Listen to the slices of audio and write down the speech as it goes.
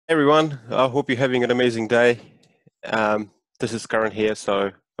Everyone, I hope you're having an amazing day. This is Karan here, so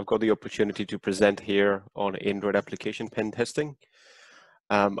I've got the opportunity to present here on Android Application Pentesting.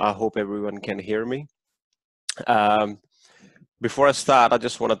 I hope everyone can hear me. Before I start, I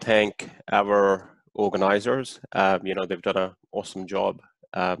just want to thank our organizers. They've done an awesome job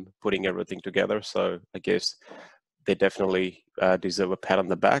putting everything together, so I guess they definitely deserve a pat on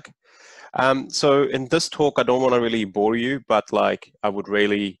the back. So in this talk, I don't want to really bore you, but I would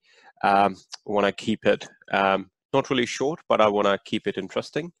really want to keep it not really short, but I want to keep it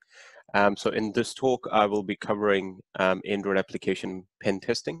interesting. So in this talk, I will be covering Android application pen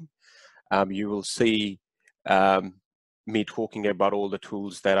testing. You will see me talking about all the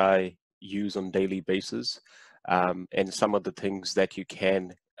tools that I use on a daily basis, and some of the things that you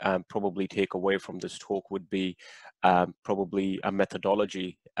can probably take away from this talk would be probably a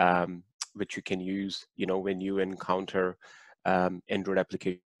methodology which you can use, when you encounter Android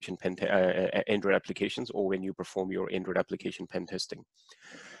applications, or when you perform your Android application pen testing.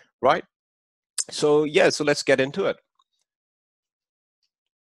 Right? So so let's get into it.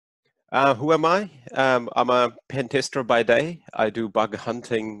 Who am I? I'm a pen tester by day. I do bug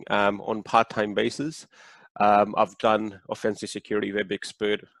hunting on part-time basis. I've done Offensive Security Web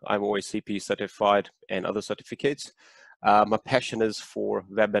Expert. I'm OSCP certified and other certificates. My passion is for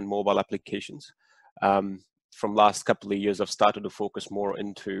web and mobile applications. From last couple of years, I've started to focus more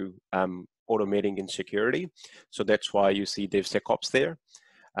into automating in security. So that's why you see DevSecOps there.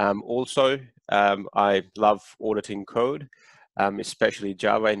 Also, I love auditing code, especially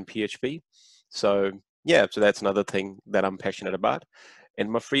Java and PHP. So that's another thing that I'm passionate about. In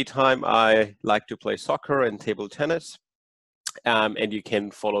my free time, I like to play soccer and table tennis. And you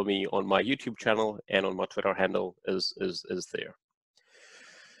can follow me on my YouTube channel, and on my Twitter handle is there.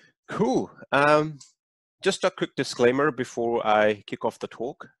 Cool. Just a quick disclaimer before I kick off the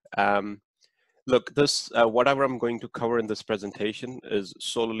talk. Look, whatever I'm going to cover in this presentation is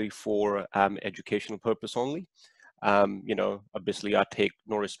solely for educational purpose only. Obviously, I take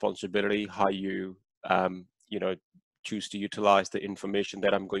no responsibility how you, choose to utilize the information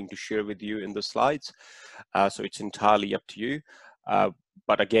that I'm going to share with you in the slides. So it's entirely up to you.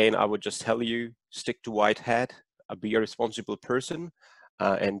 But again, I would just tell you, stick to white hat, be a responsible person,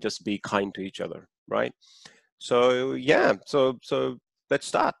 and just be kind to each other, right? So so let's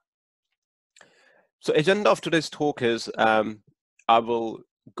start. So agenda of today's talk is I will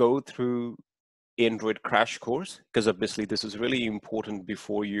go through Android crash course, because obviously this is really important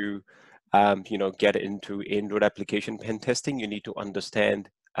before you get into Android application pen testing. You need to understand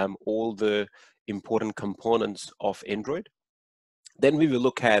all the important components of Android. Then we will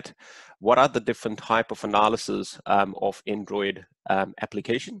look at what are the different type of analysis of Android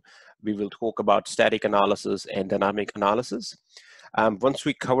application. We will talk about static analysis and dynamic analysis. Once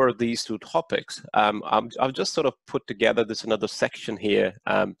we cover these two topics, I've just sort of put together this another section here,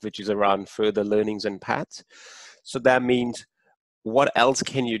 which is around further learnings and paths. So that means what else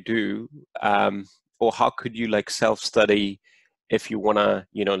can you do, or how could you self-study if you want to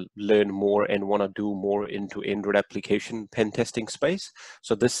learn more and want to do more into Android application pen testing space.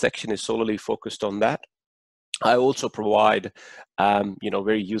 So this section is solely focused on that. I also provide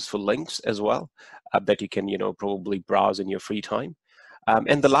very useful links as well that you can probably browse in your free time.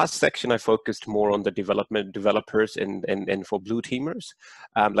 And the last section, I focused more on the developers and for blue teamers,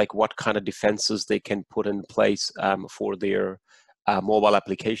 like what kind of defenses they can put in place for their mobile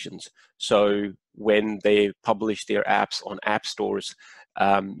applications. So when they publish their apps on app stores,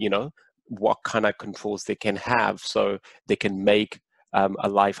 what kind of controls they can have, so they can make a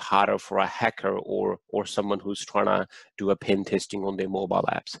life harder for a hacker or someone who's trying to do a pen testing on their mobile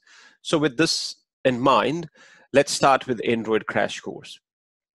apps. So with this in mind, let's start with Android crash course.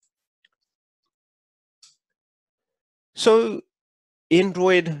 So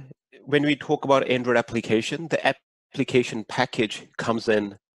Android, when we talk about Android application, the application package comes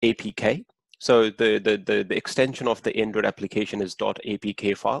in APK. So the extension of the Android application is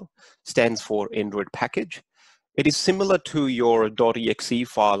 .apk file, stands for Android package. It is similar to your .exe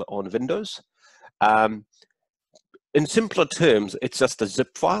file on Windows. In simpler terms, it's just a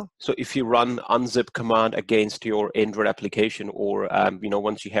zip file. So if you run unzip command against your Android application, or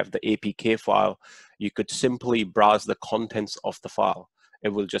once you have the APK file, you could simply browse the contents of the file. It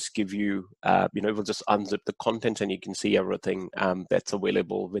will just give you, it will just unzip the contents, and you can see everything that's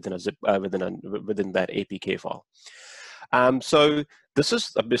available within a zip within that APK file. So this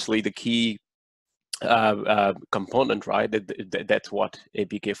is obviously the key component, right? That's what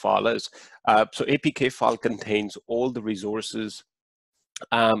APK file is. So APK file contains all the resources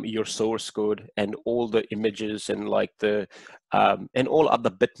your source code and all the images and like the and all other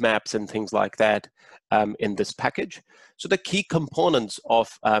bitmaps and things like that in this package. So the key components of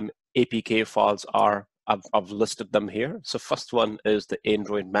APK files are, I've listed them here. So first one is the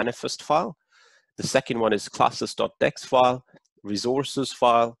Android manifest file. The second one is classes.dex file, resources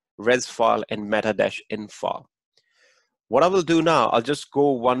file, res file, and meta-inf file. What I will do now, I'll just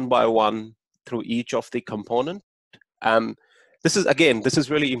go one by one through each of the component. This is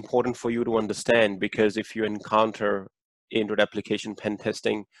really important for you to understand, because if you encounter Android application pen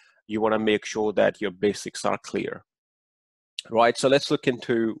testing, you want to make sure that your basics are clear. Right, so let's look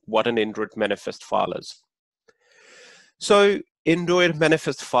into what an Android manifest file is. So Android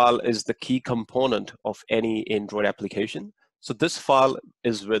manifest file is the key component of any Android application. So this file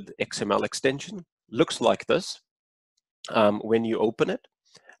is with XML extension, looks like this when you open it.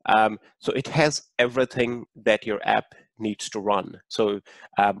 So it has everything that your app needs to run. So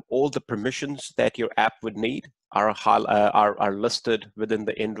all the permissions that your app would need are listed within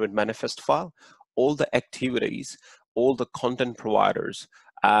the Android manifest file. All the activities, all the content providers,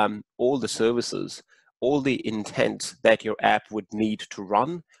 all the services, all the intents that your app would need to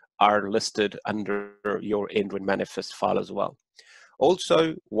run are listed under your Android manifest file as well.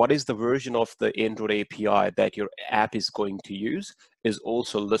 Also, what is the version of the Android API that your app is going to use is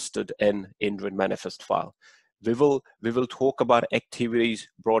also listed in Android manifest file. We will talk about activities,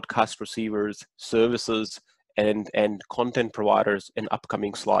 broadcast receivers, services, and content providers in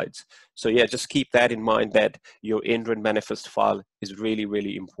upcoming slides. So yeah, just keep that in mind, that your Android manifest file is really,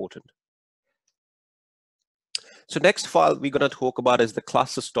 really important. So next file we're going to talk about is the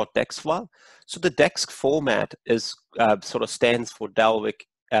classes.dex file. So the dex format is sort of stands for Dalvik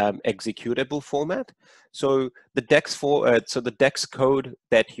executable format. So the dex the dex code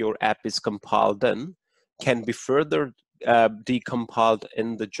that your app is compiled in can be further decompiled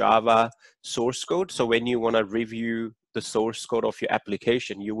in the Java source code. So when you want to review the source code of your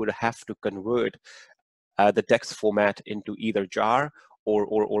application, you would have to convert the dex format into either jar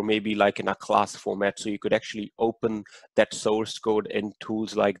or maybe like in a class format, so you could actually open that source code in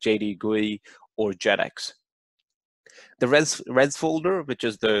tools like JDGUI or JetX. The res folder, which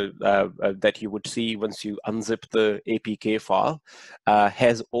is the that you would see once you unzip the APK file,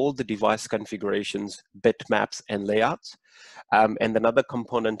 has all the device configurations, bitmaps, and layouts. And another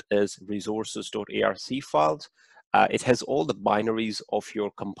component is resources.arc files. It has all the binaries of your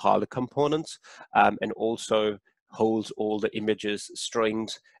compiler components, and also holds all the images,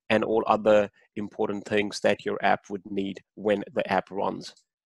 strings, and all other important things that your app would need when the app runs.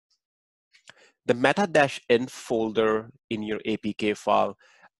 The meta-inf folder in your APK file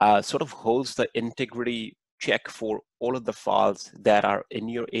sort of holds the integrity check for all of the files that are in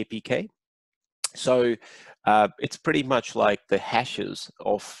your APK. So it's pretty much like the hashes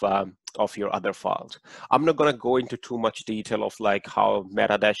of your other files. I'm not going to go into too much detail of like how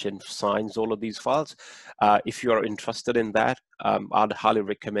meta-inf signs all of these files. If you are interested in that, I'd highly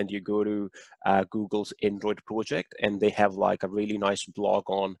recommend you go to Google's Android project, and they have like a really nice blog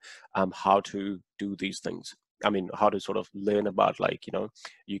on how to do these things. I mean, how to sort of learn about like, you know,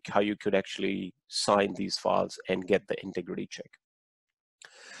 how you could actually sign these files and get the integrity check.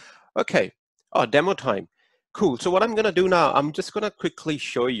 Okay. Oh, demo time. Cool. So what I'm going to do now, I'm just going to quickly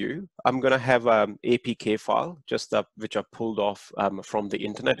show you. I'm going to have an APK file, just which I pulled off from the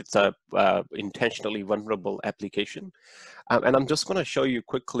internet. It's a intentionally vulnerable application. And I'm just going to show you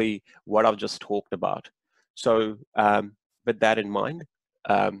quickly what I've just talked about. So with that in mind,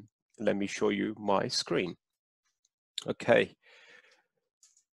 let me show you my screen. Okay.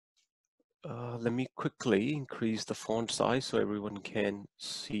 Let me quickly increase the font size so everyone can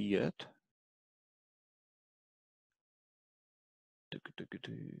see it.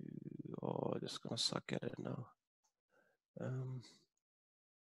 Oh, just gonna suck at it now.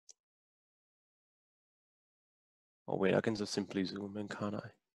 Oh wait, I can just simply zoom in, can't I?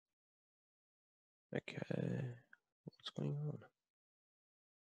 Okay, what's going on?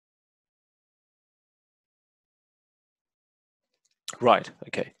 Right,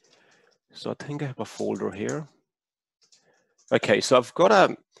 okay. So I think I have a folder here. Okay, so I've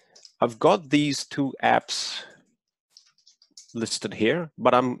got these two apps listed here,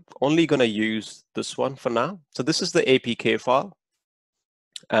 but I'm only gonna use this one for now. So this is the APK file.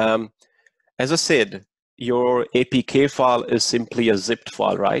 As I said, your APK file is simply a zipped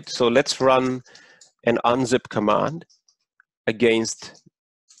file, right? So let's run an unzip command against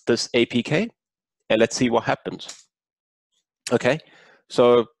this APK, and let's see what happens. Okay,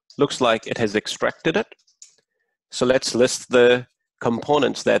 so looks like it has extracted it. So let's list the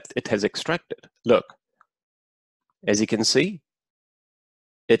components that it has extracted. Look, as you can see,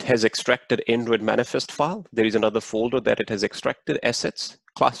 it has extracted Android manifest file. There is another folder that it has extracted, assets,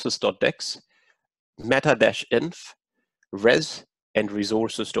 classes.dex, meta-inf, res, and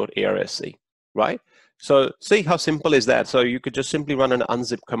resources.arsc, right? So see how simple is that? So you could just simply run an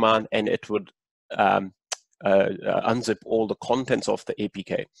unzip command and it would unzip all the contents of the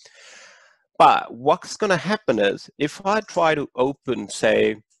APK. But what's going to happen is if I try to open,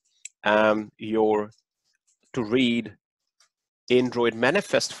 say, to read Android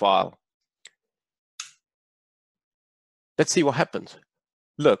manifest file, let's see what happens.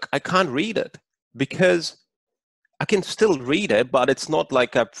 Look, I can't read it because I can still read it, but it's not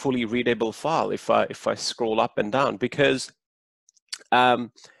like a fully readable file if I scroll up and down, because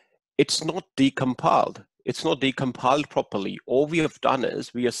it's not decompiled. It's not decompiled properly. All we have done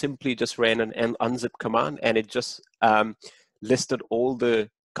is we have simply just ran an unzip command and it just listed all the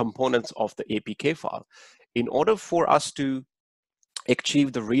components of the APK file. In order for us to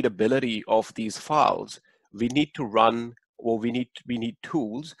achieve the readability of these files, we need to run, or we need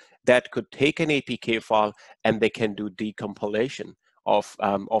tools that could take an APK file and they can do decompilation of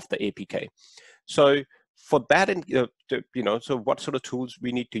the APK. So for that, so what sort of tools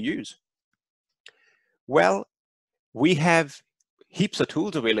we need to use? Well, we have heaps of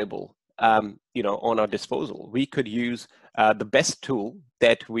tools available, on our disposal. We could use the best tool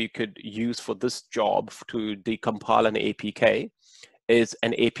that we could use for this job to decompile an APK is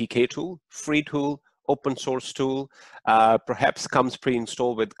an APK tool, free tool, open source tool, perhaps comes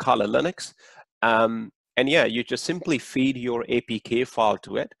pre-installed with Kali Linux. And yeah, you just simply feed your APK file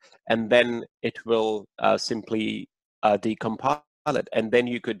to it, and then it will simply decompile it. And then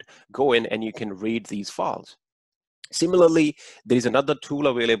you could go in and you can read these files. Similarly, there is another tool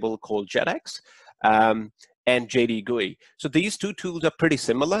available called JetX and JD GUI. So these two tools are pretty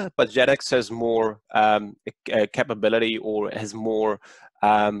similar, but JetX has more capability, or has more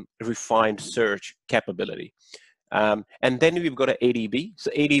refined search capability. And then we've got an ADB.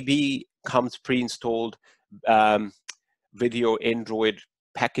 So ADB comes pre-installed with your Android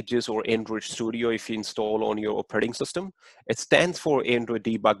packages or Android Studio if you install on your operating system. It stands for Android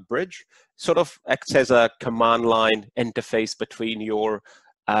Debug Bridge, sort of acts as a command line interface between your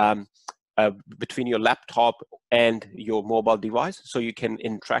laptop and your mobile device, so you can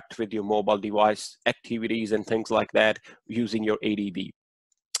interact with your mobile device activities and things like that using your ADB.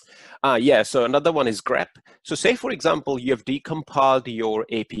 Yeah, so another one is grep. So say, for example, you have decompiled your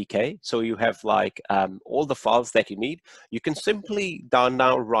APK, so you have like all the files that you need. You can simply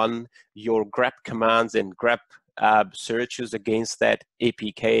now run your grep commands and grep searches against that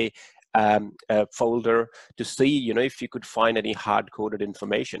APK folder to see, if you could find any hard-coded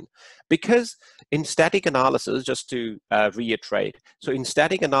information. Because in static analysis, just to reiterate, so in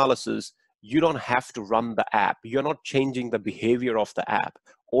static analysis, you don't have to run the app. You're not changing the behavior of the app.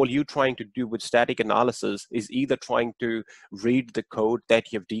 All you're trying to do with static analysis is either trying to read the code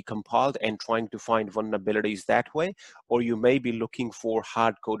that you've decompiled and trying to find vulnerabilities that way, or you may be looking for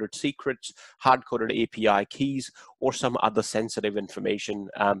hard-coded secrets, hard-coded API keys, or some other sensitive information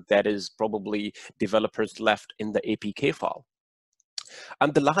that is probably developers left in the APK file.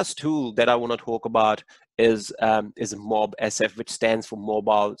 And the last tool that I want to talk about is MobSF, which stands for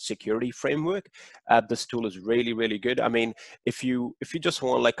Mobile Security Framework. This tool is really, really good. I mean, if you just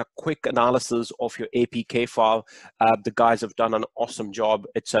want like a quick analysis of your APK file, the guys have done an awesome job.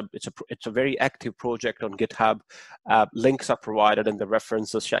 It's a very active project on GitHub. Links are provided in the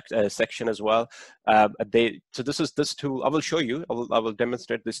references section as well. So this tool. I will show you. I will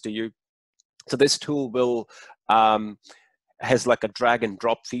demonstrate this to you. So this tool will has like a drag and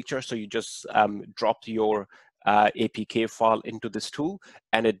drop feature. So you just drop your APK file into this tool,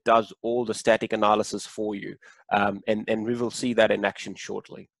 and it does all the static analysis for you. And we will see that in action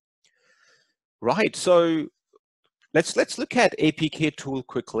shortly. Right, so let's look at APK tool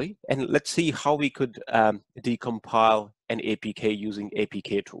quickly, and let's see how we could decompile an APK using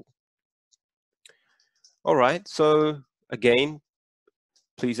APK tool. All right, so again,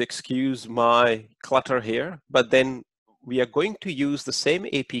 please excuse my clutter here, but then we are going to use the same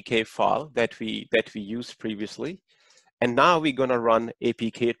APK file that we used previously, and now we're going to run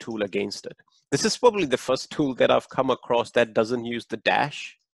APK tool against it. This is probably the first tool that I've come across that doesn't use the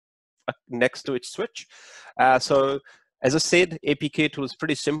dash next to its switch. So as I said, APK tool is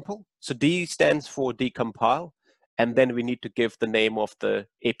pretty simple. So D stands for decompile, and then we need to give the name of the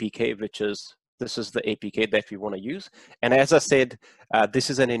APK, which is this is the APK that we want to use. And as I said, this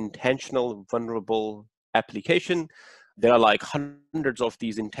is an intentional vulnerable application. There are like hundreds of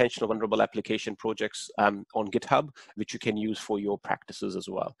these intentional vulnerable application projects on GitHub, which you can use for your practices as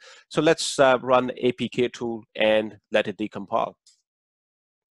well. So let's run APK tool and let it decompile.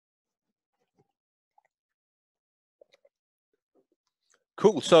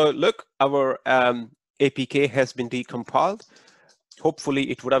 Cool. So look, our APK has been decompiled.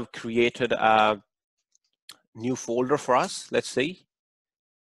 Hopefully it would have created a new folder for us. Let's see.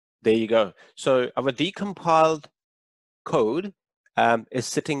 There you go. So our decompiled code is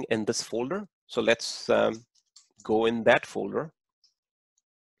sitting in this folder. So let's go in that folder.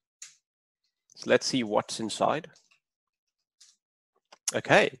 So let's see what's inside.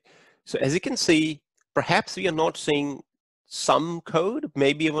 Okay. So as you can see, perhaps we are not seeing some code.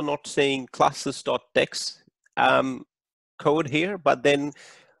 Maybe we're not seeing classes.txt code here, but then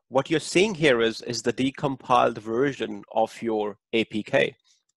what you're seeing here is the decompiled version of your APK.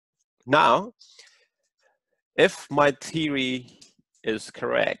 Now, if my theory is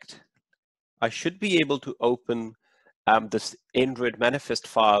correct, I should be able to open this Android manifest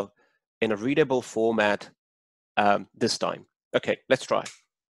file in a readable format this time. Okay, let's try.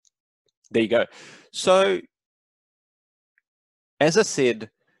 There you go. So, as I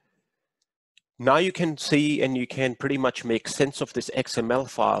said, now you can see and you can pretty much make sense of this XML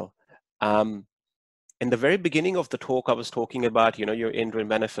file. In the very beginning of the talk, I was talking about, your Android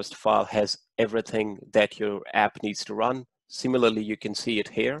manifest file has everything that your app needs to run. Similarly, you can see it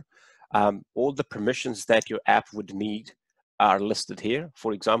here. All the permissions that your app would need are listed here.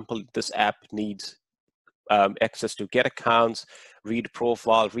 For example, this app needs access to get accounts, read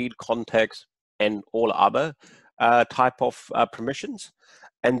profile, read context, and all other type of permissions.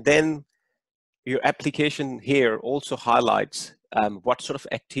 And then your application here also highlights what sort of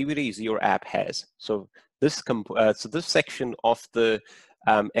activities your app has. So this section of the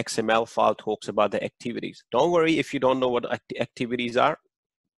XML file talks about the activities. Don't worry if you don't know what activities are.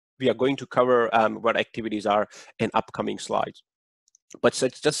 We are going to cover what activities are in upcoming slides. But so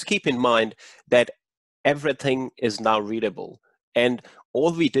just keep in mind that everything is now readable. And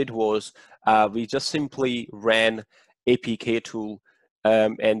all we did was we just simply ran APK tool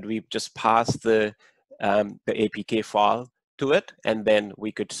and we just passed the APK file to it, and then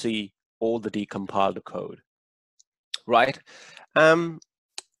we could see all the decompiled code, right?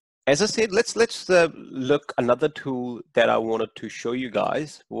 As I said, let's look. Another tool that I wanted to show you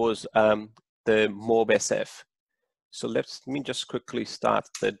guys was the MobSF. So let me just quickly start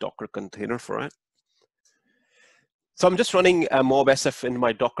the Docker container for it. So I'm just running MobSF in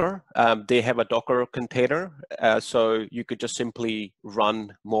my Docker. They have a Docker container, so you could just simply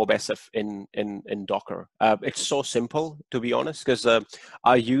run MobSF in Docker. It's so simple, to be honest, because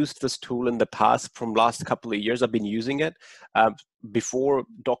I used this tool in the past. From last couple of years, I've been using it. Before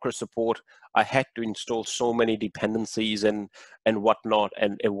Docker support, I had to install so many dependencies and whatnot,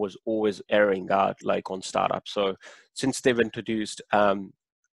 and it was always erroring out like on startup. So since they've introduced the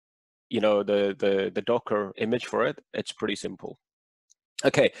Docker image for it, it's pretty simple.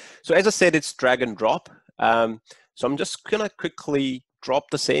 Okay, so as I said, it's drag and drop. So I'm just gonna quickly drop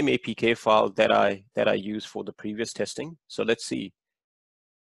the same APK file that I used for the previous testing. So let's see.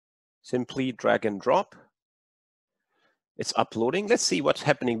 Simply drag and drop. It's uploading. Let's see what's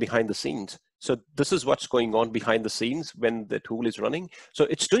happening behind the scenes. So this is what's going on behind the scenes when the tool is running. So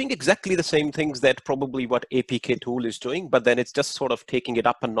it's doing exactly the same things that probably what APK tool is doing, but then it's just sort of taking it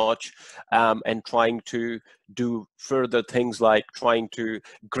up a notch and trying to do further things like trying to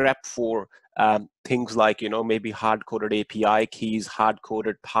grep for things like, maybe hard-coded API keys,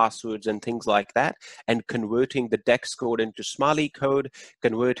 hard-coded passwords and things like that, and converting the DEX code into Smiley code,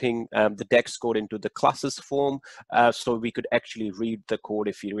 converting the DEX code into the classes form, so we could actually read the code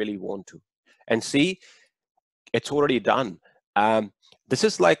if you really want to. And see, it's already done. This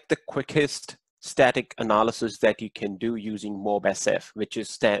is like the quickest static analysis that you can do using MobSF, which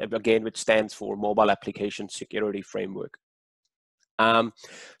is which stands for Mobile Application Security Framework.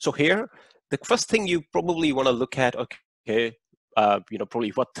 So here, the first thing you probably want to look at, okay,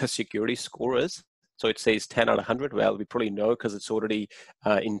 probably what the security score is. So it says 10 out of 100. Well, we probably know because it's already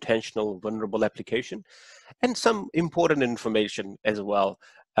intentional vulnerable application, and some important information as well.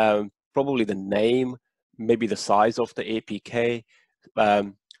 Probably the name, maybe the size of the APK,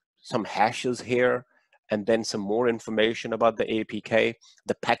 some hashes here, and then some more information about the APK,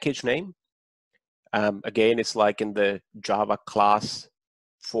 the package name. Again, it's like in the Java class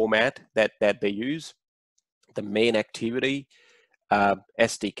format that they use. The main activity,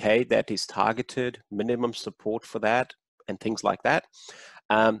 SDK that is targeted, minimum support for that, and things like that.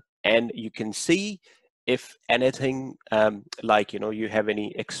 And you can see if anything, like, you have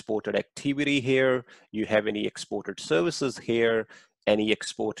any exported activity here, you have any exported services here, any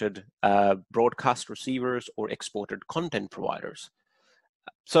exported broadcast receivers or exported content providers.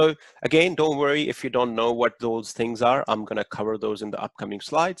 So again, don't worry if you don't know what those things are. I'm going to cover those in the upcoming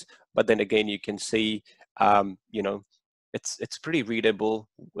slides. But then again, you can see, it's pretty readable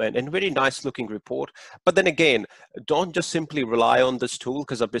and very nice looking report. But then again, don't just simply rely on this tool,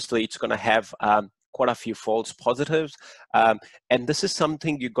 because obviously it's going to have quite a few false positives. And this is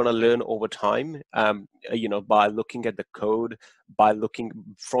something you're going to learn over time, by looking at the code, by looking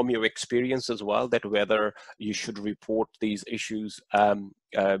from your experience as well, that whether you should report these issues, to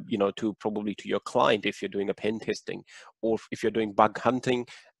your client if you're doing a pen testing, or if you're doing bug hunting,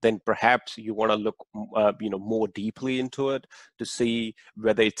 then perhaps you want to look, more deeply into it to see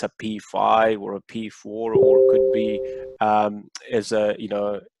whether it's a P5 or a P4, or could be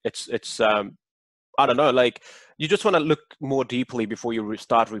I don't know, like you just want to look more deeply before you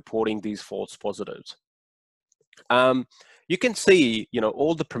start reporting these false positives. You can see,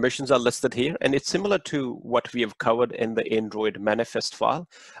 all the permissions are listed here, and it's similar to what we have covered in the Android manifest file.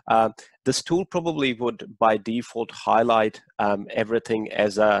 This tool probably would, by default, highlight everything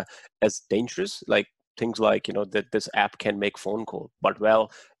as dangerous, like things like, that this app can make phone call. But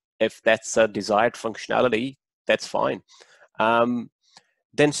well, if that's a desired functionality, that's fine.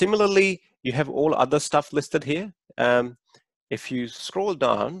 Then similarly, you have all other stuff listed here. If you scroll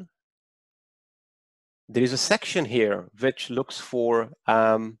down, there is a section here which looks for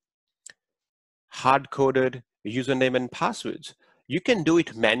hard-coded username and passwords. You can do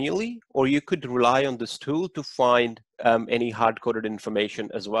it manually, or you could rely on this tool to find any hard-coded information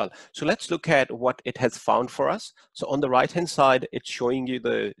as well. So let's look at what it has found for us. So on the right-hand side, it's showing you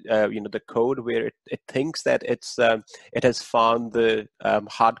the the code where it thinks that it has found the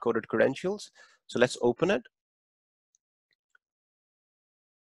hard-coded credentials. So let's open it.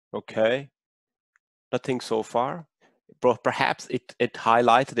 Okay, nothing so far. Perhaps it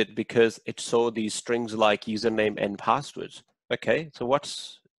highlighted it because it saw these strings like username and passwords. Okay, so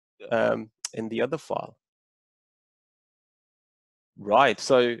what's in the other file? Right,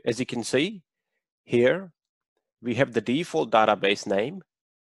 so as you can see here, we have the default database name,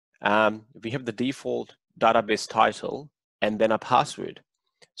 we have the default database title, and then a password.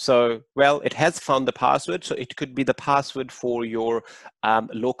 So, well, it has found the password, so it could be the password for your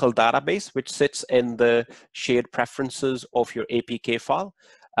local database, which sits in the shared preferences of your APK file.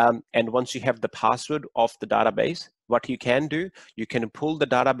 And once you have the password of the database, what you can do, you can pull the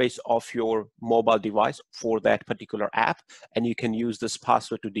database off your mobile device for that particular app, and you can use this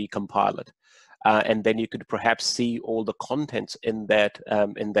password to decompile it. And then you could perhaps see all the contents in that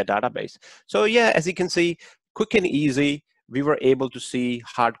database. So yeah, as you can see, quick and easy, we were able to see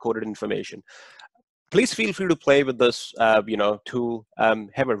hard-coded information. Please feel free to play with this, tool.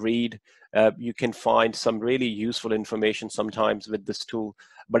 Have a read. You can find some really useful information sometimes with this tool.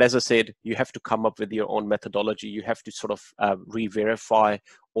 But as I said, you have to come up with your own methodology. You have to sort of re-verify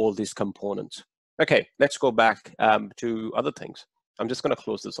all these components. Okay, let's go back to other things. I'm just going to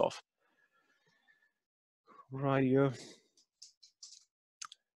close this off. Right here.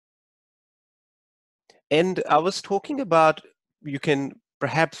 And I was talking about you can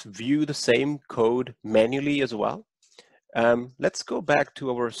perhaps view the same code manually as well. Let's go back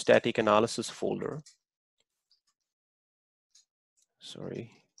to our static analysis folder.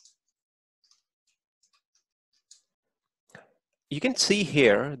 Sorry. You can see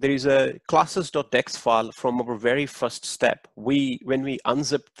here, there is a classes.txt file from our very first step. When we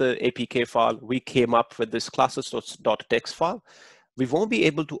unzipped the APK file, we came up with this classes.txt file. We won't be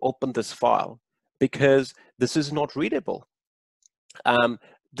able to open this file because this is not readable.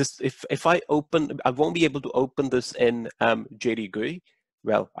 If I open, I won't be able to open this in JDGUI.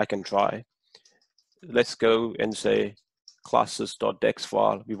 Well, I can try. Let's go and say classes.txt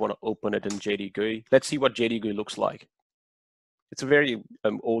file. We want to open it in JDGUI. Let's see what JDGUI looks like. It's a very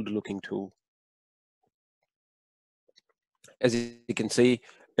old-looking tool. As you can see,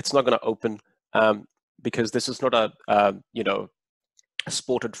 it's not going to open because this is not a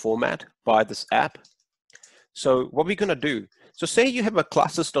supported format by this app. So what we're going to do, so say you have a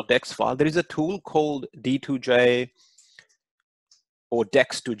classes.txt file. There is a tool called D2J or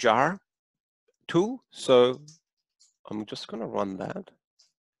dex2jar tool. So I'm just going to run that.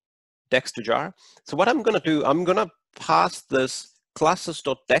 Dex2jar. So what I'm going to do, I'm going to pass this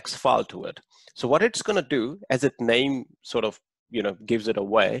classes.txt file to it. So what it's going to do, as its name sort of gives it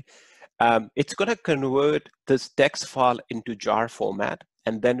away, it's going to convert this text file into jar format,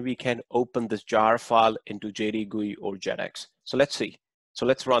 and then we can open this jar file into JDGUI or JetX. So let's see. So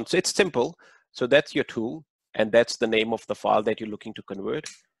let's run. So it's simple. So that's your tool, and that's the name of the file that you're looking to convert.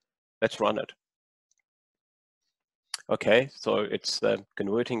 Let's run it. Okay, so it's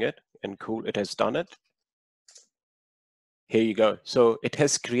converting it, and cool, it has done it. Here you go. So it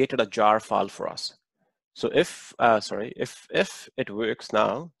has created a jar file for us. So if it works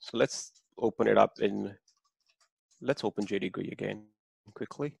now, so let's open it up in let's open JDGUI again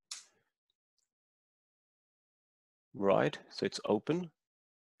quickly. Right, so it's open,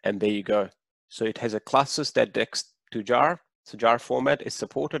 and there you go. So it has a classes that dex to jar. So jar format is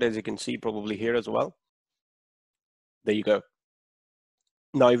supported, as you can see probably here as well. There you go.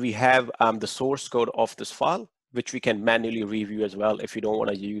 Now we have the source code of this file, which we can manually review as well if you don't want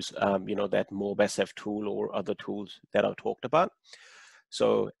to use that MobSF tool or other tools that I've talked about.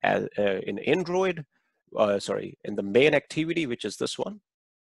 So in Android, in the main activity, which is this one,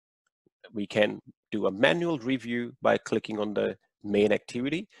 we can do a manual review by clicking on the main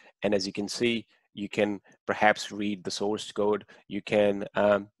activity. And as you can see, you can perhaps read the source code. You can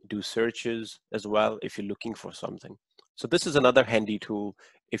do searches as well if you're looking for something. So this is another handy tool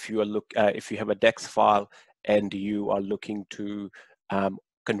if you are if you have a DEX file and you are looking to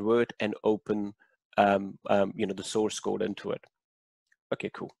convert and open the source code into it.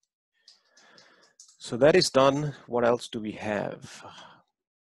 Okay, cool. So that is done. What else do we have?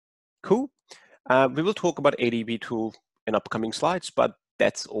 Cool. We will talk about ADB tool in upcoming slides, but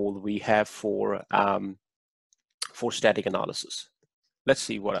that's all we have for static analysis. Let's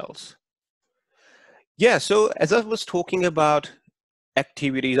see what else. Yeah, so as I was talking about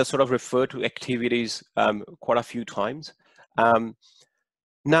activities, I sort of refer to activities quite a few times.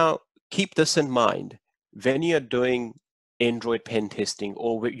 Now, keep this in mind. When you're doing Android pen testing,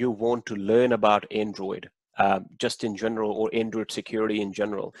 or you want to learn about Android, just in general, or Android security in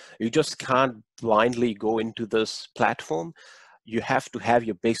general, you just can't blindly go into this platform. You have to have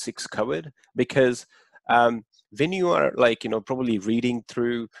your basics covered, because when you are probably reading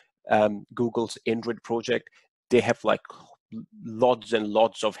through Google's Android project, they have like lots and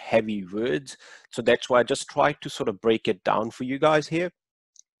lots of heavy words. So that's why I just try to sort of break it down for you guys here.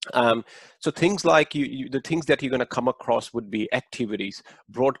 So things like the things that you're going to come across would be activities,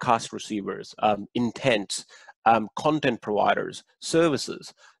 broadcast receivers, intents, content providers,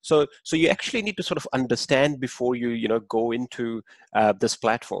 services. So you actually need to sort of understand before you go into this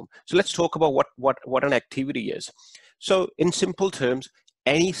platform. So let's talk about what an activity is. So in simple terms,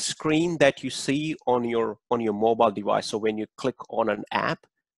 any screen that you see on your mobile device, so when you click on an app,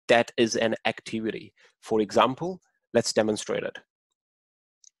 that is an activity. For example, let's demonstrate it.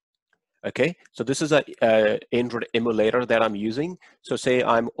 Okay, so this is a Android emulator that I'm using. So say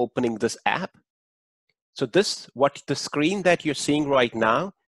I'm opening this app. So what the screen that you're seeing right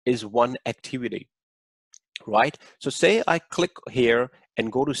now is one activity, right? So say I click here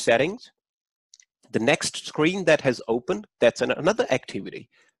and go to settings. The next screen that has opened, that's another activity.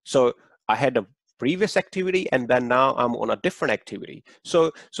 So I had a previous activity, and then now I'm on a different activity.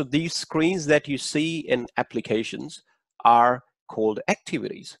 So these screens that you see in applications are called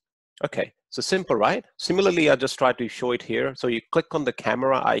activities. Okay, so simple, right? Similarly, I just try to show it here. So you click on the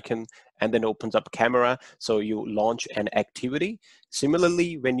camera icon and then opens up camera. So you launch an activity.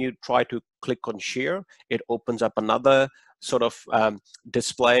 Similarly, when you try to click on share, it opens up another sort of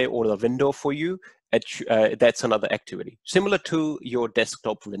display or the window for you. That's another activity, similar to your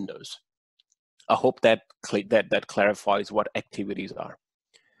desktop windows. I hope that clarifies what activities are.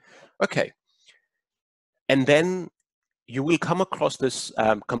 Okay, and then you will come across this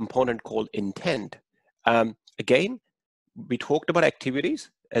component called intent. Again, we talked about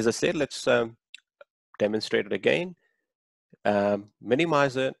activities. As I said, let's demonstrate it again.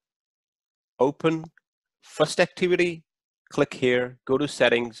 Minimize it, open, first activity, click here, go to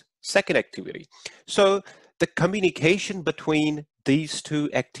settings, second activity. So the communication between these two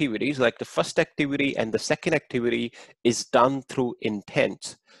activities, like the first activity and the second activity, is done through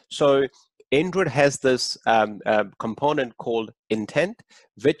intent. So Android has this component called intent,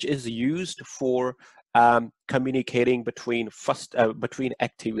 which is used for communicating between between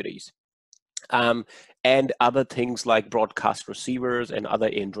activities. And other things like broadcast receivers and other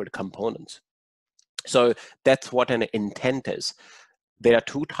Android components. So that's what an intent is. There are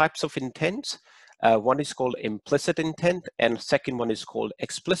two types of intents. One is called implicit intent, and second one is called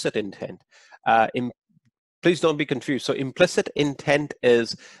explicit intent. Please don't be confused. So implicit intent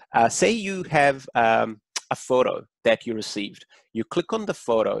is, say you have a photo that you received. You click on the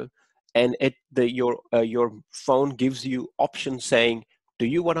photo, and your phone gives you options saying, do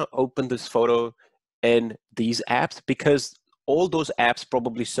you want to open this photo in these apps? Because all those apps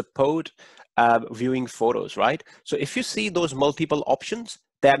probably support viewing photos, right? So if you see those multiple options,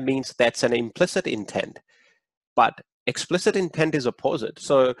 that means that's an implicit intent. But explicit intent is opposite.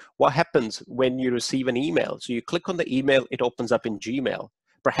 So what happens when you receive an email? So you click on the email, it opens up in Gmail.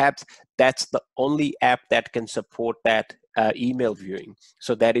 Perhaps that's the only app that can support that email viewing.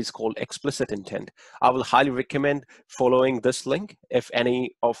 So that is called explicit intent. I will highly recommend following this link if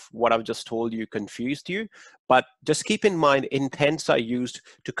any of what I've just told you confused you. But just keep in mind, intents are used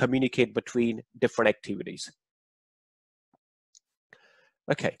to communicate between different activities.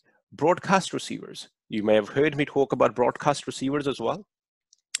 Okay, broadcast receivers. You may have heard me talk about broadcast receivers as well.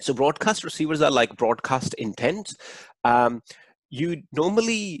 So broadcast receivers are like broadcast intents. You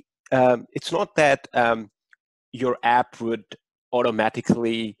normally, it's not that your app would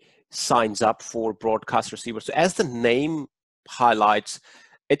automatically signs up for broadcast receivers. So as the name highlights,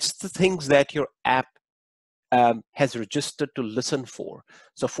 it's the things that your app has registered to listen for.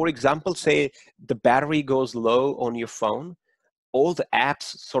 So for example, say the battery goes low on your phone, all the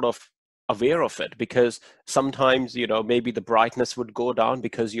apps sort of aware of it, because sometimes, you know, maybe the brightness would go down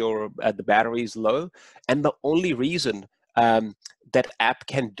because your the battery is low, and the only reason that app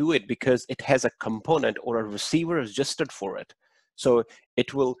can do it because it has a component or a receiver registered for it. So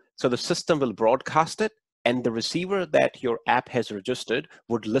the system will broadcast it, and the receiver that your app has registered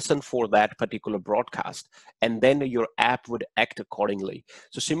would listen for that particular broadcast, and then your app would act accordingly.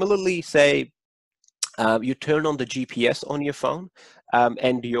 So similarly, say you turn on the GPS on your phone,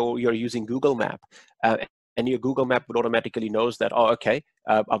 and you're using Google Map, and your Google Map would automatically knows that, oh, okay,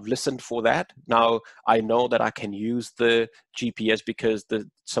 I've listened for that. Now I know that I can use the GPS because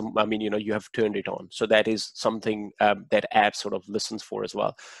you have turned it on. So that is something that app sort of listens for as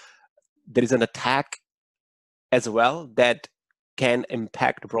well. There is an attack as well that can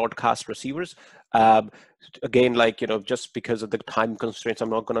impact broadcast receivers. Again, just because of the time constraints, I'm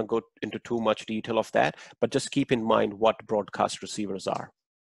not going to go into too much detail of that, but just keep in mind what broadcast receivers are.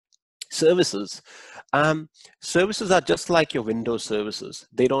 Services. Services are just like your Windows services.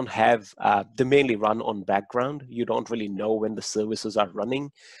 They don't have, they mainly run on background. You don't really know when the services are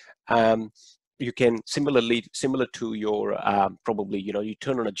running. You can similar to your probably, you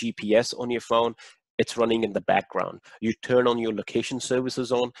turn on a GPS on your phone, it's running in the background. You turn on your location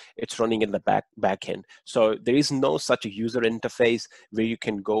services on, it's running in the back end. So there is no such a user interface where you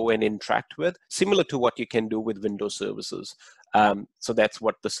can go and interact with, similar to what you can do with Windows services. So that's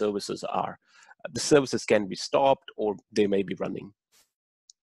what the services are. The services can be stopped or they may be running.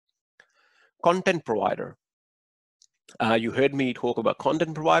 Content provider. You heard me talk about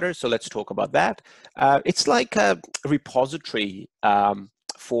content providers, so let's talk about that. It's like a repository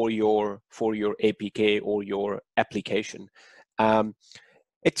for your APK or your application.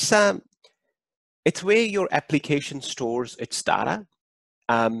 It's where your application stores its data,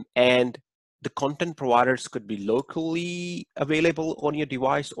 and the content providers could be locally available on your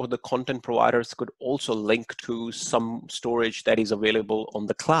device, or the content providers could also link to some storage that is available on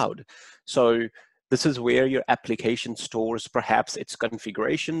the cloud. So this is where your application stores perhaps its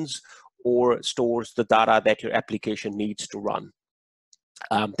configurations or stores the data that your application needs to run.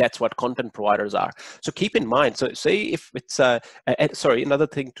 That's what content providers are. So keep in mind, so say if it's, sorry, another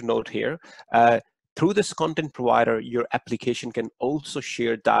thing to note here, through this content provider, your application can also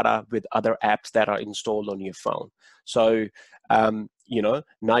share data with other apps that are installed on your phone. So,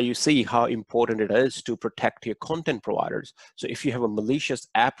 now you see how important it is to protect your content providers. So if you have a malicious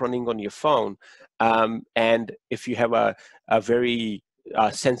app running on your phone, and if you have a very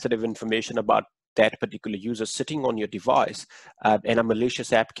sensitive information about that particular user sitting on your device, and a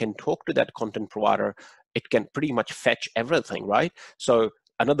malicious app can talk to that content provider, it can pretty much fetch everything, right? So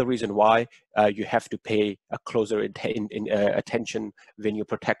another reason why you have to pay a closer attention when you're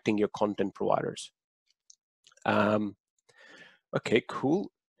protecting your content providers. Okay,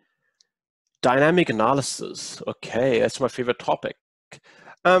 cool. Dynamic analysis. Okay, that's my favorite topic.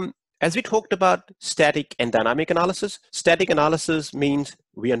 As we talked about static and dynamic analysis, static analysis means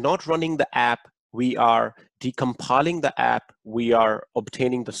we are not running the app, we are decompiling the app, we are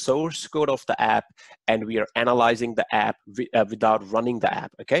obtaining the source code of the app, and we are analyzing the app without running the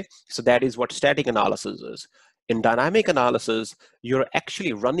app, okay? So that is what static analysis is. In dynamic analysis, you're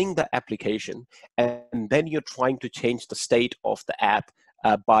actually running the application, and then you're trying to change the state of the app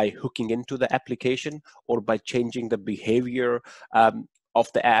by hooking into the application, or by changing the behavior of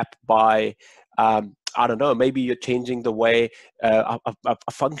the app by, I don't know, maybe you're changing the way a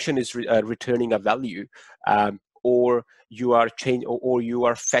function is returning a value, or you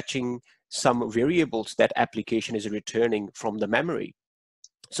are fetching some variables that application is returning from the memory.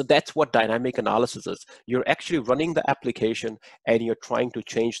 So that's what dynamic analysis is. You're actually running the application and you're trying to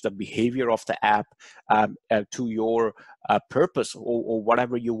change the behavior of the app to your purpose, or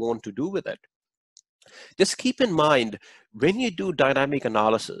whatever you want to do with it. Just keep in mind, when you do dynamic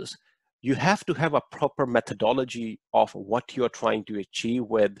analysis, you have to have a proper methodology of what you're trying to achieve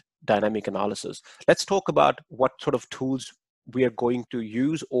with dynamic analysis. Let's talk about what sort of tools we are going to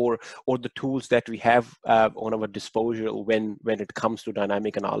use, or the tools that we have on our disposal when it comes to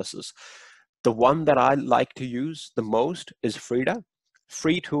dynamic analysis. The one that I like to use the most is Frida.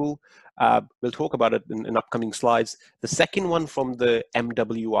 Free tool. We'll talk about it in upcoming slides. The second one from the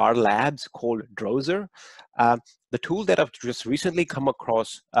MWR labs called Drozer. The tool that I've just recently come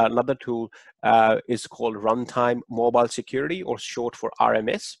across, another tool, is called Runtime Mobile Security, or short for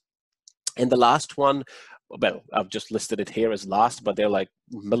RMS. And the last one, well, I've just listed it here as last, but there are like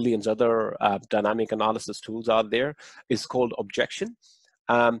millions other dynamic analysis tools out there, is called Objection.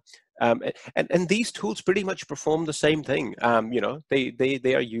 And these tools pretty much perform the same thing.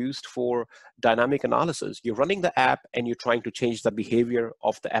 They are used for dynamic analysis. You're running the app and you're trying to change the behavior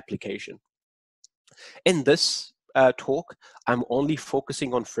of the application. In this talk, I'm only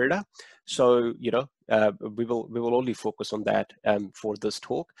focusing on Frida. So, we will only focus on that for this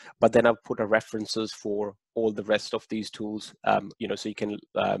talk, but then I'll put references for all the rest of these tools, so you can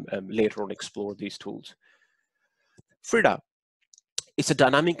later on explore these tools. Frida, it's a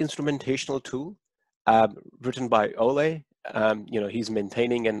dynamic instrumentational tool written by Ole. He's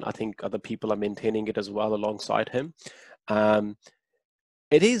maintaining, and I think other people are maintaining it as well alongside him.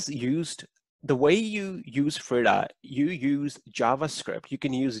 It is used, the way you use Frida, you use JavaScript. You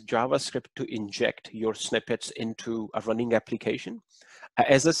can use JavaScript to inject your snippets into a running application.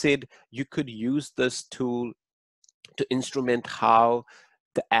 As I said, you could use this tool to instrument how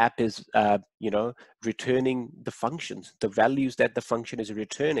the app is, returning the functions, the values that the function is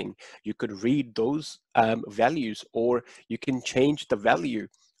returning. You could read those values, or you can change the value,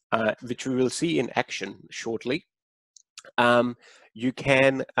 which we will see in action shortly. You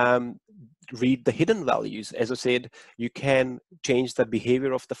can read the hidden values. As I said, you can change the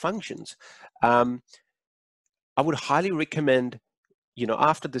behavior of the functions. I would highly recommend,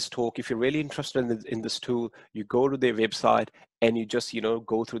 after this talk, if you're really interested in this tool, you go to their website and you just,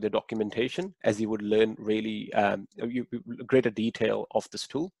 go through the documentation, as you would learn really greater detail of this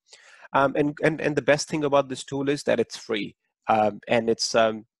tool. And the best thing about this tool is that it's free, and it's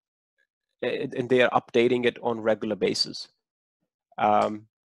and they are updating it on regular basis. What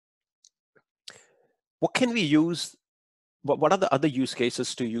can we use? What are the other use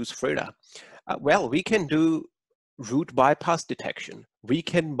cases to use Frida? Well, we can do root bypass detection. We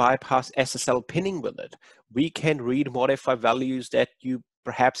can bypass SSL pinning with it. We can read, modify values that you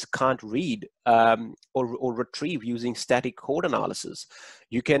perhaps can't read or retrieve using static code analysis.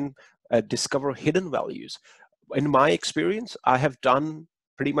 You can discover hidden values. In my experience, I have done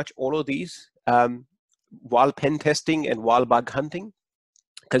pretty much all of these while pen testing and while bug hunting,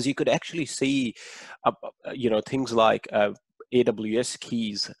 because you could actually see, things like AWS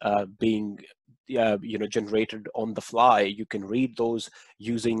keys being generated on the fly. You can read those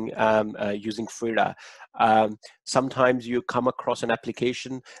using Frida. Sometimes you come across an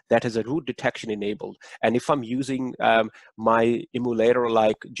application that has a root detection enabled, and if I'm using my emulator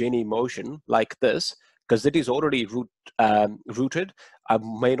like Genymotion, like this, because it is already rooted, I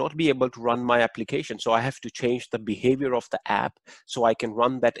may not be able to run my application. So I have to change the behavior of the app so I can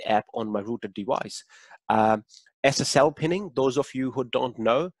run that app on my rooted device. SSL pinning, those of you who don't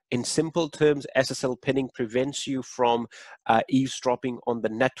know, in simple terms, SSL pinning prevents you from eavesdropping on the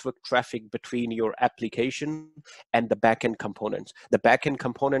network traffic between your application and the backend components. The backend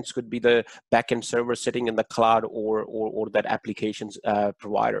components could be the backend server sitting in the cloud, or that application's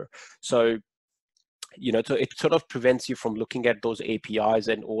provider. So, so it sort of prevents you from looking at those APIs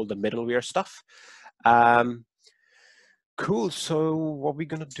and all the middleware stuff. Cool, so what are we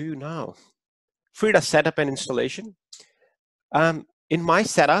gonna do now? Frida setup and installation. In my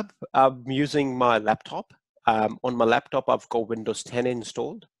setup, I'm using my laptop. On my laptop, I've got Windows 10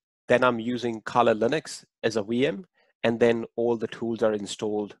 installed. Then I'm using Kali Linux as a VM, and then all the tools are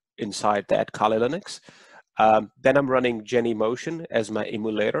installed inside that Kali Linux. Then I'm running Genymotion as my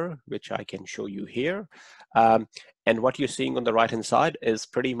emulator, which I can show you here. And what you're seeing on the right-hand side is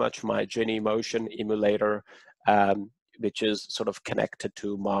pretty much my Genymotion emulator, which is sort of connected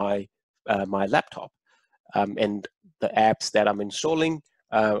to my laptop. And the apps that I'm installing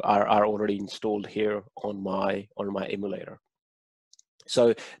are already installed here on my emulator.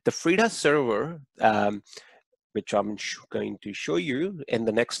 So the Frida server, which I'm going to show you in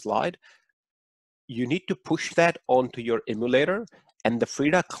the next slide, you need to push that onto your emulator, and the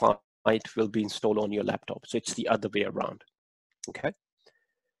Frida client will be installed on your laptop. So it's the other way around. Okay.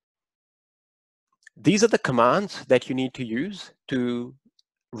 These are the commands that you need to use to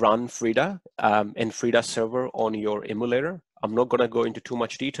run Frida and Frida server on your emulator. I'm not going to go into too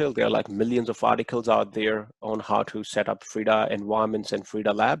much detail. There are like millions of articles out there on how to set up Frida environments and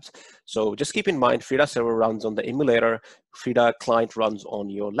Frida labs. So just keep in mind, Frida server runs on the emulator, Frida client runs on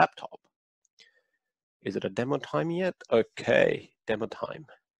your laptop. Is it a demo time yet? Okay, demo time.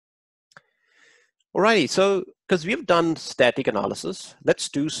 Alrighty, so because we've done static analysis, let's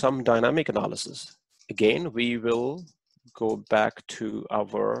do some dynamic analysis. Again, we will go back to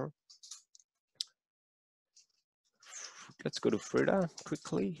our, let's go to Frida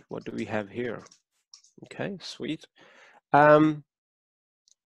quickly. What do we have here? Okay, sweet. So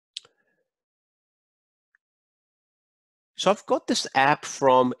I've got this app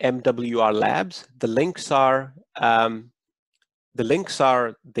from MWR Labs. The links are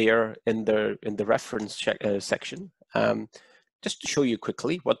there in the reference section. Just to show you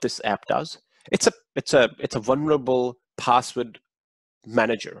quickly what this app does. It's a vulnerable password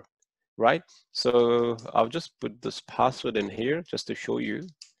manager, right? So I'll just put this password in here just to show you.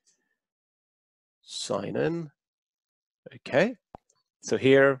 Sign in. Okay. So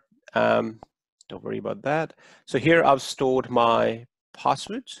here, don't worry about that. So here I've stored my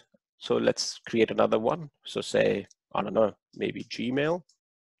passwords. So let's create another one. So say, I don't know, maybe Gmail,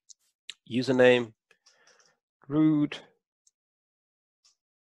 username, root,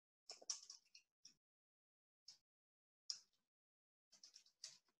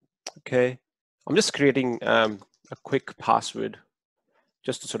 okay. I'm just creating a quick password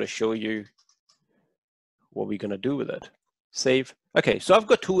just to sort of show you what we're going to do with it. Save. Okay, so I've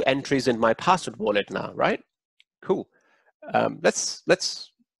got 2 entries in my password wallet now, right? Cool. Let's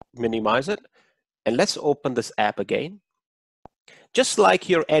minimize it and let's open this app again. Just like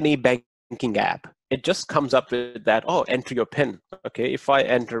your any banking app, it just comes up with that, oh, enter your PIN. Okay, if I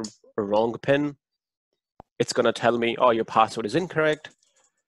enter a wrong PIN, it's going to tell me, oh, your password is incorrect.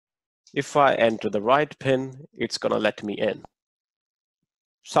 If I enter the right PIN, it's going to let me in.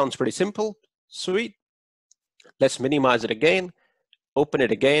 Sounds pretty simple. Sweet. Let's minimize it again, open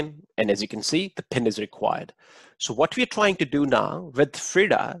it again, and as you can see, the PIN is required. So what we are trying to do now with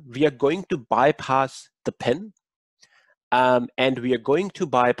Frida, we are going to bypass the PIN, and we are going to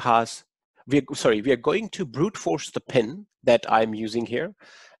bypass, we are going to brute force the PIN that I'm using here,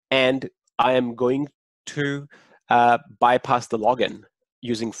 and I am going to bypass the login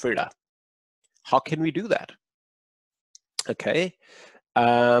using Frida. How can we do that? Okay,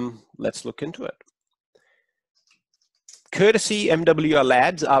 let's look into it. Courtesy MWR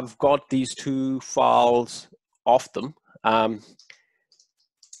Labs, I've got these 2 files off them.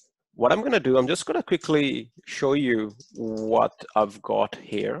 What I'm going to do, I'm just going to quickly show you what I've got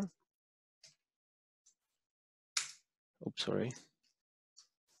here. Oops, sorry.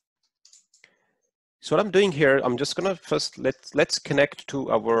 So what I'm doing here, I'm just going to first, let's connect to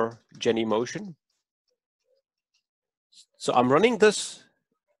our Genymotion. So I'm running this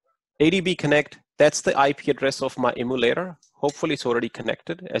ADB Connect. That's the IP address of my emulator. Hopefully it's already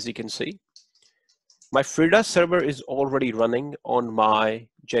connected, as you can see. My Frida server is already running on my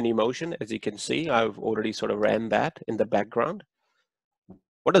Genymotion. As you can see, I've already sort of ran that in the background.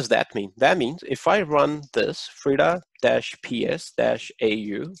 What does that mean? That means if I run this frida-ps-au,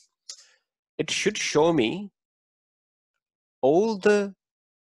 it should show me all the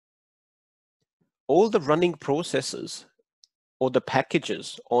running processes or the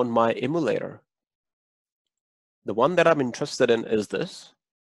packages on my emulator. The one that I'm interested in is this.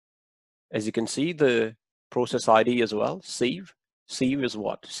 As you can see, the process ID as well, Sieve. Sieve is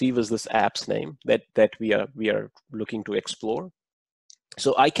what? Sieve is this app's name that we are looking to explore.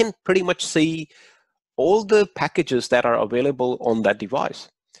 So I can pretty much see all the packages that are available on that device.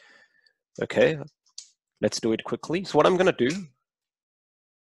 Okay, let's do it quickly. So what I'm going to do,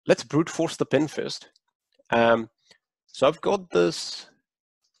 let's brute force the PIN first. So I've got this.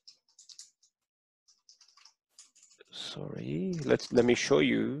 Sorry, let me show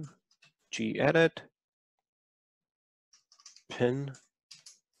you. Gedit PIN.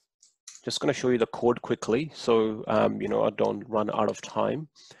 Just going to show you the code quickly, so you know, I don't run out of time.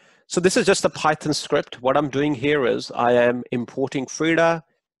 So this is just a Python script. What I'm doing here is I am importing Frida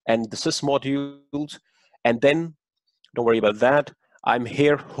and the sys modules, and then don't worry about that. I'm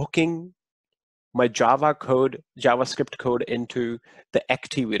here hooking my JavaScript code into the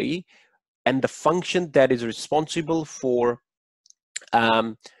activity and the function that is responsible for the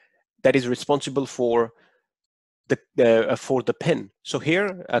PIN. So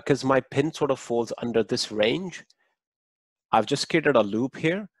here, because my PIN sort of falls under this range, I've just created a loop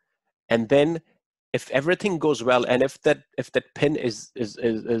here, and then if everything goes well, and if that PIN is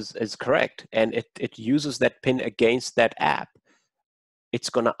correct, and it uses that PIN against that app, it's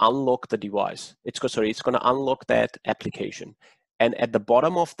going to unlock the device. It's going to unlock that application. And at the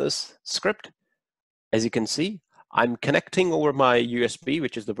bottom of this script, as you can see, I'm connecting over my USB,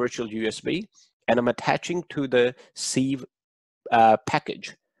 which is the virtual USB, and I'm attaching to the Sieve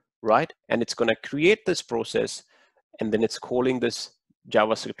package, right? And it's going to create this process, and then it's calling this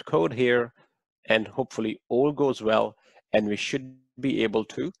JavaScript code here, and hopefully all goes well, and we should be able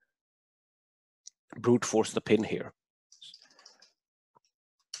to brute force the pin here.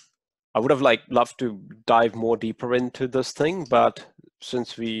 I would have loved to dive more deeper into this thing, but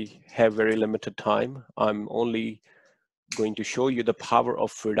since we have very limited time, I'm only going to show you the power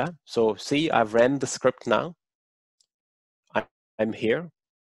of Frida. So see, I've ran the script now. I'm here,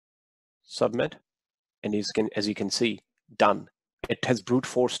 submit, and as you can see, done. It has brute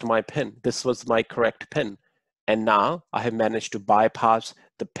forced my pin. This was my correct pin. And now I have managed to bypass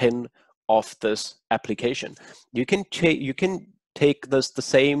the pin of this application. You can take the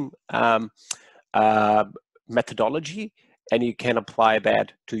same methodology, and you can apply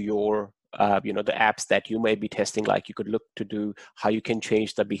that to your the apps that you may be testing. Like, you could look to do how you can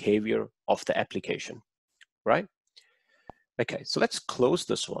change the behavior of the application, right? Okay, so let's close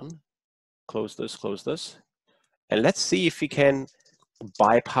this one. Close this. And let's see if we can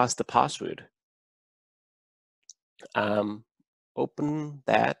bypass the password. Open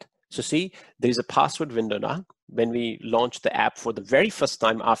that. So see, there's a password window now. When we launch the app for the very first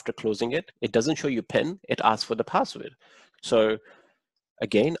time after closing it, it doesn't show you PIN, it asks for the password. So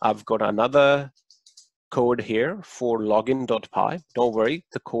again, I've got another code here for login.py. Don't worry,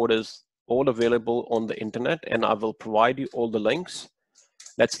 the code is all available on the internet, and I will provide you all the links.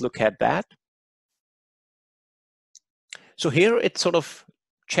 Let's look at that. So here it sort of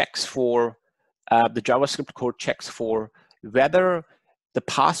checks for, the JavaScript code checks for whether the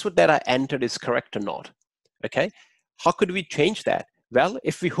password that I entered is correct or not. Okay, how could we change that? Well,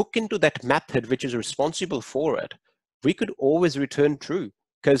 if we hook into that method which is responsible for it, we could always return true.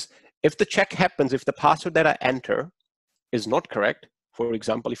 Because if the check happens, if the password that I enter is not correct, for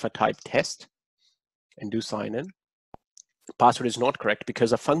example, if I type test and do sign in, password is not correct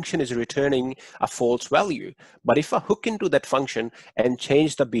because a function is returning a false value. But if I hook into that function and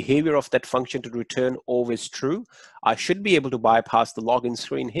change the behavior of that function to return always true, I should be able to bypass the login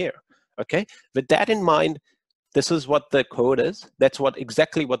screen here. Okay, with that in mind, this is what the code is. That's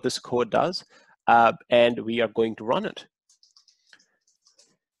exactly what this code does, and we are going to run it.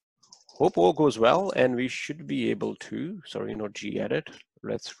 Hope all goes well, and we should be able to, sorry, not gedit.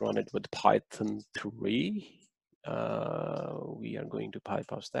 Let's run it with Python 3. We are going to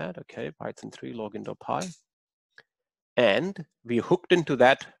bypass that. Okay, Python 3 login.py. And we hooked into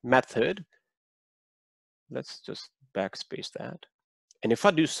that method. Let's just backspace that. And if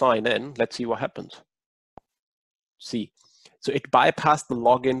I do sign in, let's see what happens. See, so it bypassed the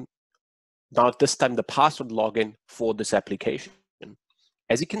login. Now this time the password login for this application.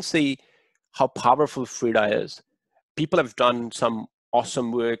 As you can see how powerful Frida is. People have done some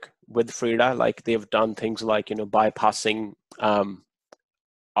awesome work with Frida. Like, they've done things like, bypassing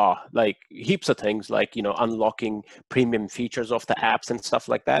like heaps of things, like, unlocking premium features of the apps and stuff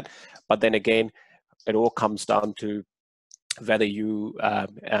like that. But then again, it all comes down to whether you have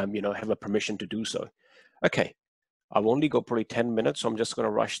a permission to do so. Okay, I've only got probably 10 minutes, so I'm just going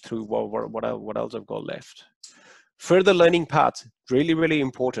to rush through what else I've got left. Further learning paths, really, really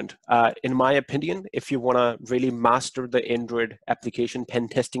important. In my opinion, if you want to really master the Android application pen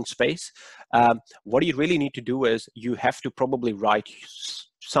testing space, what you really need to do is you have to probably write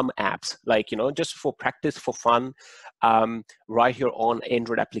some apps, like, just for practice, for fun, write your own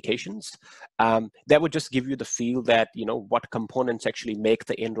Android applications. That would just give you the feel that, what components actually make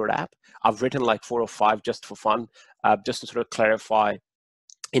the Android app. I've written like 4 or 5 just for fun, just to sort of clarify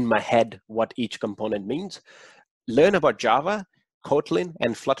in my head what each component means. Learn about Java, Kotlin,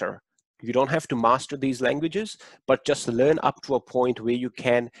 and Flutter. You don't have to master these languages, but just learn up to a point where you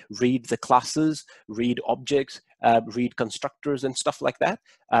can read the classes, read objects, read constructors and stuff like that.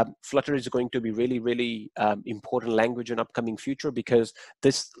 Flutter is going to be really, really important language in upcoming future, because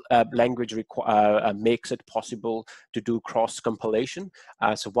this language makes it possible to do cross-compilation.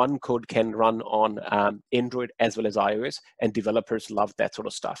 So one code can run on Android as well as iOS, and developers love that sort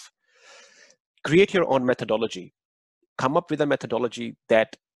of stuff. Create your own methodology. Come up with a methodology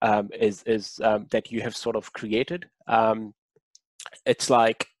that that you have sort of created. It's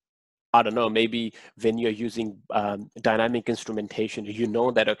like, I don't know, maybe when you're using dynamic instrumentation,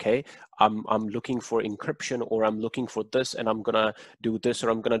 that, okay, I'm looking for encryption, or I'm looking for this, and I'm gonna do this, or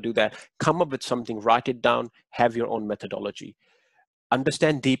I'm gonna do that. Come up with something, write it down, have your own methodology.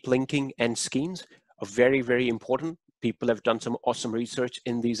 Understand deep linking and schemes are very, very important. People have done some awesome research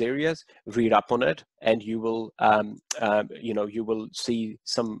in these areas. Read up on it, and you will, you will see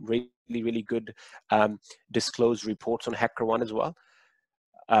some really good disclosed reports on HackerOne as well.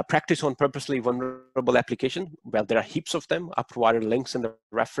 Practice on purposely vulnerable application. Well, there are heaps of them. I provided links in the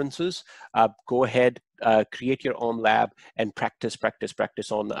references. Go ahead, create your own lab and practice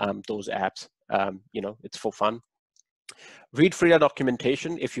on those apps. It's for fun. Read Frida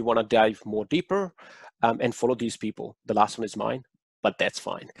documentation if you want to dive more deeper, and follow these people. The last one is mine, but that's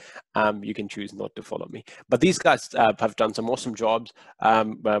fine. You can choose not to follow me. But these guys have done some awesome jobs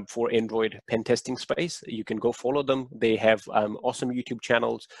for Android pen testing space. You can go follow them. They have awesome YouTube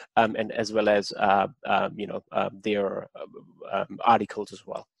channels, and as well as their articles as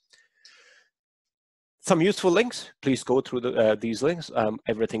well. Some useful links. Please go through these links.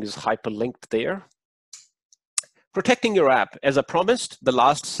 Everything is hyperlinked there. Protecting your app. As I promised, the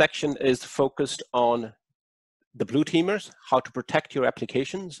last section is focused on the blue teamers, how to protect your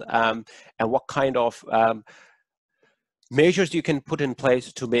applications, and what kind of measures you can put in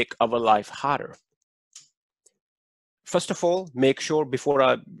place to make our life harder. First of all, make sure, before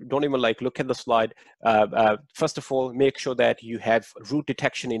I don't even look at the slide, first of all, make sure that you have root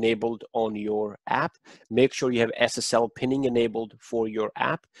detection enabled on your app. Make sure you have SSL pinning enabled for your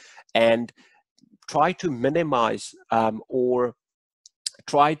app, and try to minimize or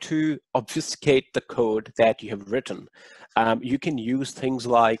try to obfuscate the code that you have written. You can use things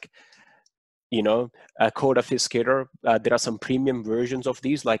like, a code obfuscator. There are some premium versions of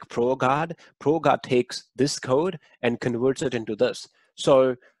these, like ProGuard. ProGuard takes this code and converts it into this.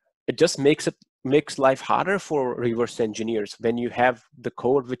 So it just makes life harder for reverse engineers. When you have the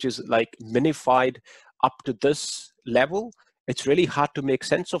code which is minified up to this level, it's really hard to make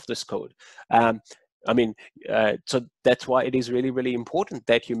sense of this code. So that's why it is really important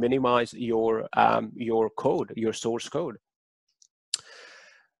that you minimize your code, your source code.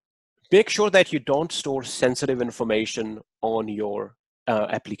 Make sure that you don't store sensitive information on your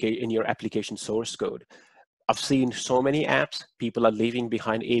application source code. I've seen so many apps, people are leaving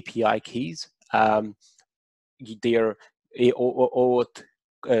behind API keys. Their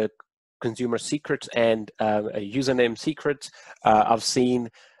consumer secrets and username secrets. I've seen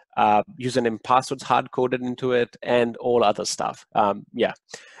username passwords hard-coded into it and all other stuff. You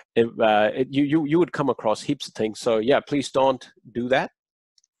would come across heaps of things. So yeah, please don't do that.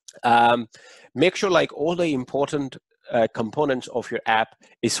 Make sure all the important components of your app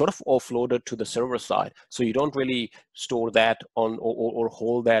is sort of offloaded to the server side. So you don't really store that on or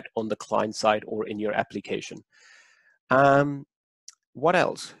hold that on the client side or in your application. What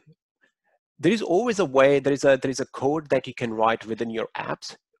else? There is always a way, there is a code that you can write within your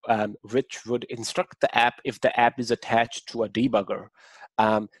apps, which would instruct the app if the app is attached to a debugger.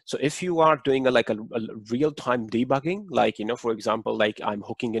 So if you are doing a real-time debugging, for example, I'm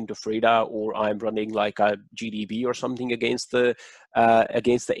hooking into Frida or I'm running a GDB or something against the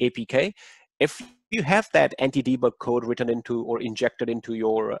APK, if you have that anti-debug code written into or injected into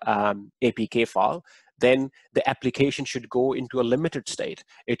your APK file, then the application should go into a limited state.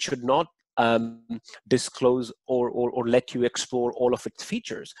 It should not disclose or let you explore all of its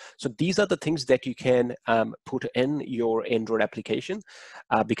features. So these are the things that you can put in your Android application,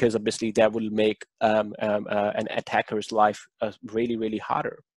 because obviously that will make an attacker's life really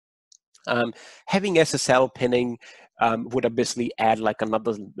harder. Having SSL pinning would obviously add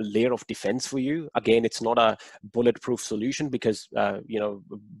another layer of defense for you. Again, it's not a bulletproof solution because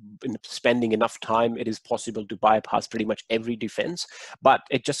in spending enough time, it is possible to bypass pretty much every defense, but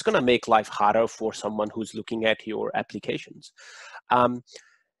it's just going to make life harder for someone who's looking at your applications.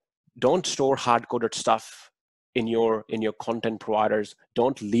 Don't store hard-coded stuff in your content providers.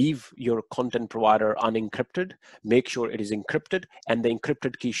 Don't leave your content provider unencrypted. Make sure it is encrypted, and the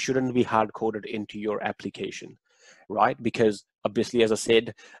encrypted key shouldn't be hard-coded into your application, right? Because obviously, as I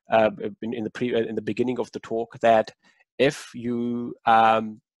said in the beginning of the talk, that if you are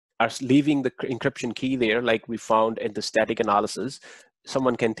leaving the encryption key there, like we found in the static analysis,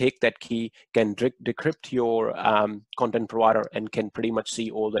 someone can take that key, can decrypt your content provider, and can pretty much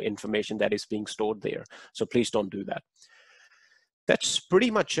see all the information that is being stored there. So please don't do that. That's pretty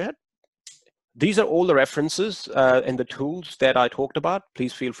much it. These are all the references and the tools that I talked about.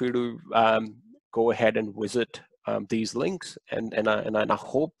 Please feel free to go ahead and visit these links, and I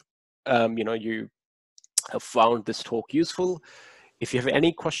hope you have found this talk useful. If you have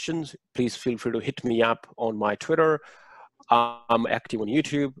any questions, please feel free to hit me up on my Twitter. I'm active on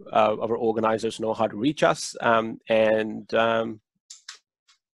YouTube. Our organizers know how to reach us. Thank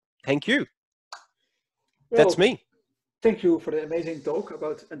you. Well, that's me. Thank you for the amazing talk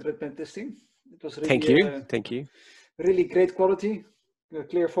about Android pen testing. It was really, thank you. really great quality,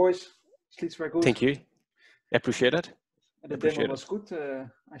 clear voice. Sleeps very good. Thank you. Appreciate it. And the demo was good.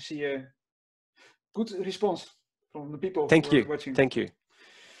 I see a good response from the people who were watching. Thank you.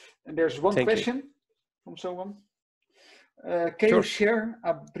 And there's one question from someone. Can you share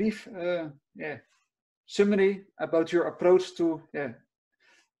a brief summary about your approach to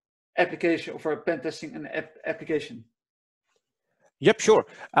application for pen testing and application? Yep, sure.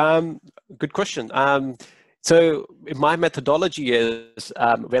 Good question. So my methodology is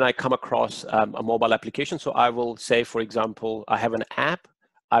when I come across a mobile application, so I will say, for example, I have an app.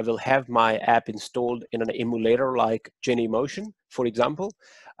 I will have my app installed in an emulator like Genymotion, for example.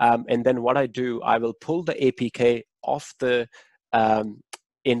 And then what I do, I will pull the APK off the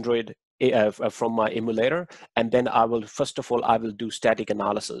Android from my emulator, and then I will, first of all, I will do static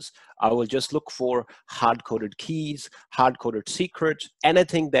analysis. I will just look for hard-coded keys, hard-coded secrets,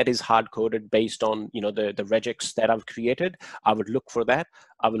 anything that is hard-coded based on the regex that I've created. I would look for that.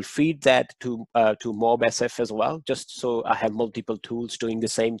 I will feed that to MobSF as well, just so I have multiple tools doing the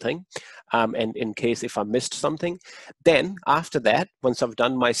same thing. And in case if I missed something, then after that, once I've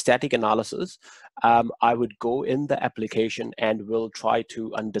done my static analysis, I would go in the application and will try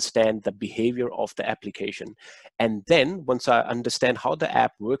to understand the behavior of the application. And then once I understand how the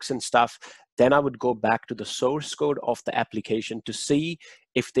app works and stuff, then I would go back to the source code of the application to see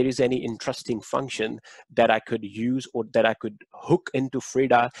if there is any interesting function that I could use or that I could hook into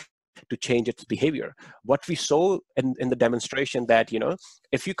Frida to change its behavior. What we saw in the demonstration that,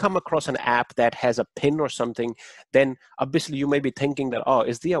 if you come across an app that has a pin or something, then obviously you may be thinking that, oh,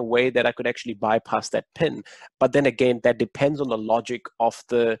 is there a way that I could actually bypass that pin? But then again, that depends on the logic of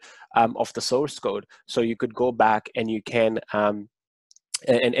the source code. So you could go back and you can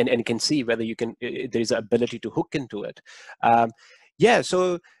and can see whether you can there is an ability to hook into it.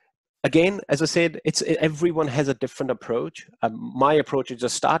 So again, as I said, everyone has a different approach. My approach is to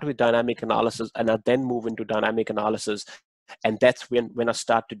start with dynamic analysis and I then move into dynamic analysis. And that's when I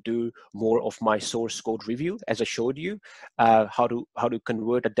start to do more of my source code review, as I showed you, how to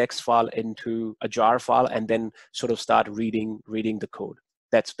convert a DEX file into a jar file and then sort of start reading the code.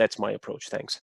 That's my approach. Thanks.